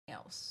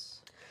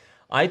IPS?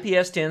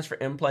 IPS stands for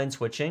in-plane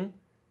switching.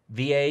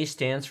 VA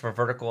stands for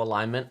vertical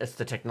alignment. It's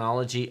the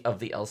technology of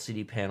the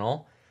LCD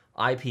panel.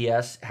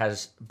 IPS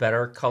has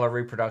better color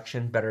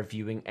reproduction, better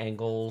viewing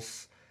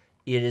angles.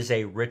 It is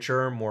a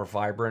richer, more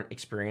vibrant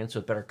experience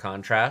with better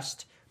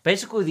contrast.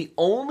 Basically, the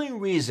only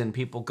reason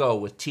people go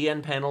with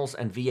TN panels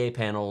and VA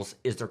panels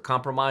is they're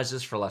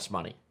compromises for less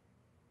money.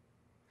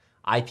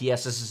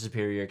 IPS is a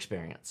superior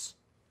experience.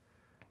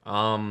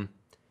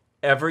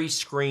 Every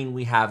screen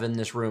we have in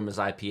this room is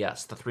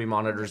IPS. The 3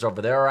 monitors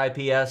over there are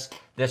IPS.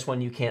 This one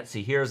you can't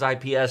see here is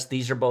IPS.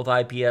 These are both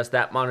IPS.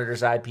 That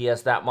monitor's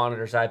IPS. That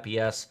monitor's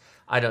IPS.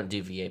 I don't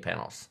do VA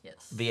panels.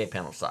 Yes. VA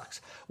panel sucks.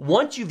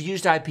 Once you've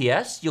used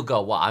IPS, you'll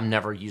go, well, I'm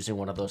never using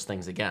one of those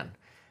things again.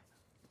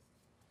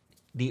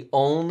 The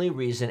only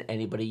reason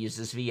anybody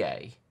uses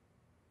VA,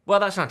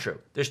 well, that's not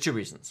true. There's 2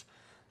 reasons.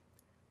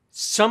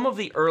 Some of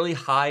the early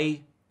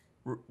high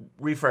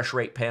refresh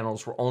rate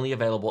panels were only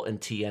available in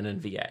TN and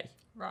VA.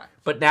 Right.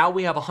 But now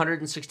we have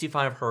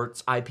 165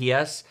 hertz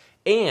IPS,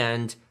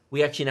 and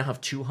we actually now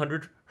have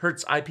 200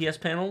 hertz IPS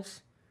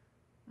panels.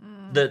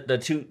 The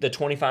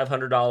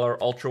 $2,500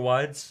 ultra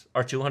wides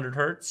are 200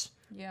 hertz.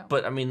 Yeah.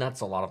 But I mean,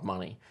 that's a lot of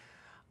money.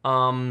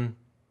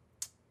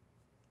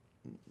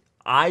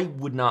 I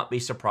would not be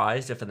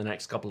surprised if in the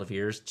next couple of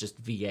years just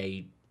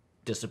VA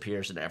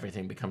disappears and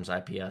everything becomes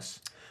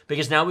IPS.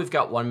 Because now we've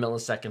got 1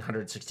 millisecond,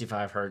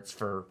 165 hertz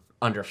for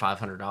under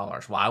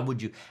 $500. Why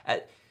would you...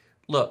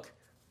 Look,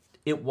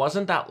 it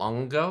wasn't that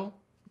long ago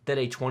that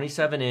a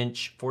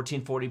 27-inch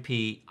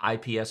 1440p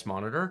IPS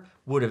monitor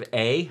would have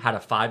A, had a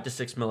 5 to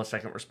 6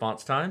 millisecond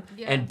response time,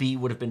 and B,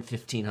 would have been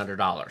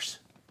 $1,500.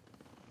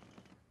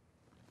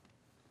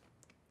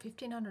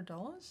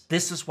 $1,500?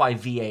 This is why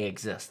VA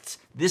exists.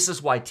 This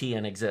is why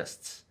TN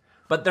exists.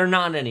 But they're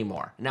not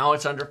anymore. Now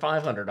it's under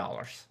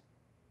 $500.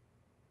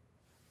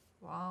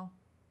 Wow.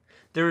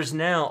 There is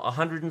now a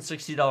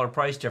 $160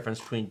 price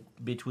difference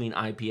between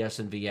IPS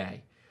and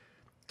VA.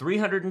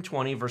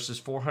 $320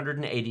 versus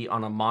 $480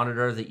 on a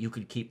monitor that you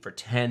could keep for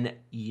 10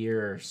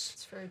 years.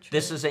 That's very true.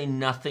 This is a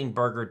nothing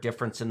burger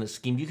difference in the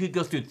scheme. You could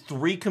go through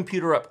 3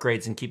 computer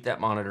upgrades and keep that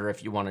monitor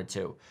if you wanted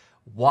to.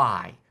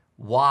 Why?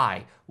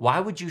 Why? Why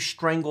would you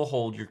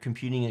stranglehold your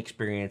computing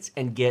experience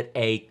and get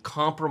a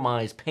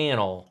compromised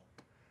panel?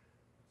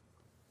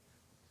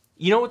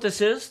 You know what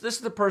this is? This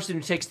is the person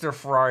who takes their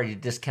Ferrari to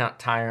discount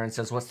tire and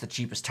says, what's the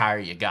cheapest tire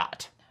you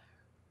got?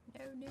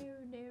 No.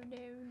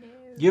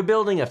 You're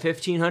building a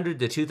 $1,500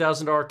 to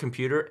 $2,000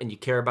 computer and you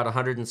care about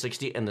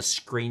 160 and the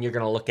screen you're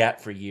going to look at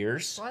for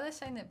years? Why are they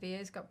saying that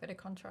VA's got better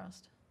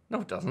contrast?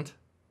 No, it doesn't.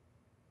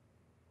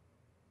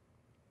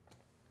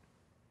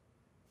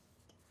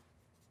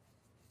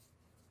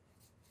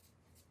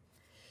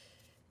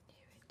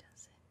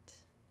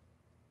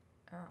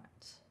 All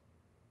right.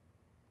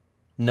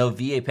 No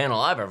VA panel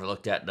I've ever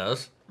looked at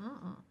does.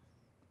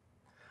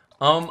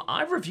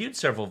 I've reviewed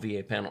several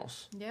VA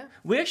panels. Yeah.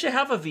 We actually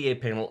have a VA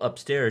panel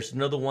upstairs. You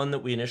know the one that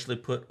we initially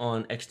put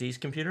on XD's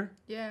computer?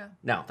 Yeah.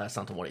 No, that's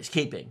not the one he's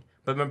keeping.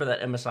 But remember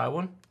that MSI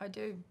one? I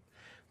do.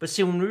 But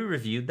see, when we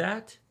reviewed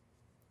that,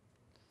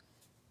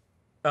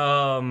 you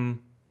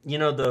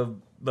know the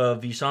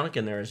VSonic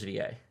in there is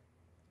VA.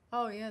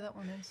 Oh, yeah, that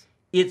one is.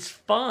 It's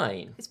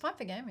fine. It's fine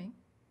for gaming.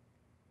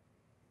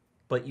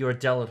 But your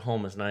Dell at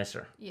home is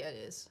nicer. Yeah, it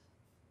is.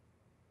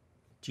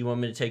 Do you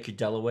want me to take your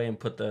Dell away and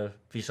put the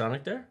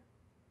VSonic there?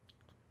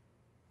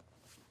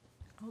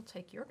 I'll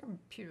take your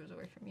computers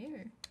away from you.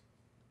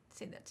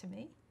 Say that to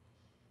me.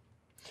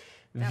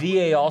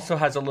 VA also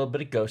has a little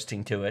bit of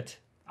ghosting to it.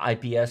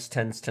 IPS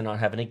tends to not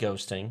have any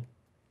ghosting.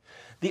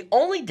 The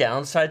only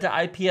downside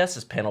to IPS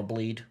is panel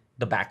bleed,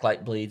 the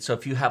backlight bleed. So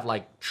if you have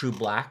like true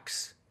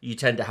blacks, you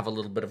tend to have a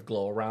little bit of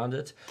glow around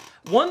it.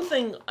 One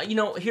thing, you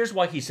know, here's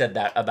why he said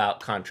that about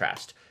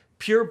contrast.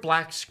 Pure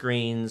black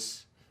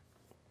screens...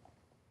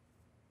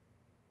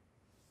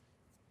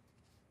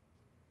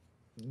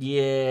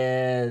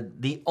 Yeah,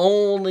 the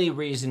only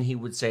reason he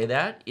would say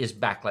that is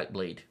backlight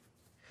bleed.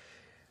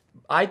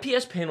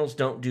 IPS panels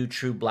don't do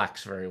true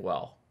blacks very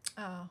well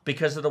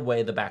because of the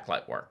way the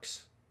backlight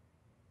works.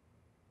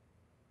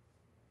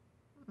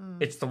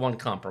 It's the one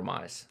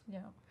compromise.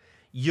 Yeah.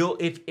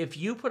 If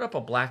you put up a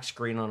black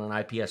screen on an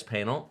IPS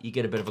panel, you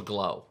get a bit of a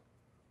glow.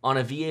 On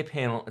a VA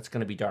panel, it's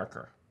going to be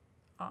darker.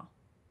 Oh,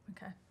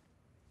 okay.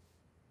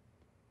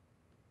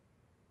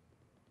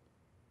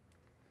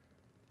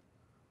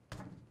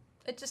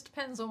 It just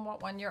depends on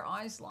what one your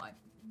eyes like.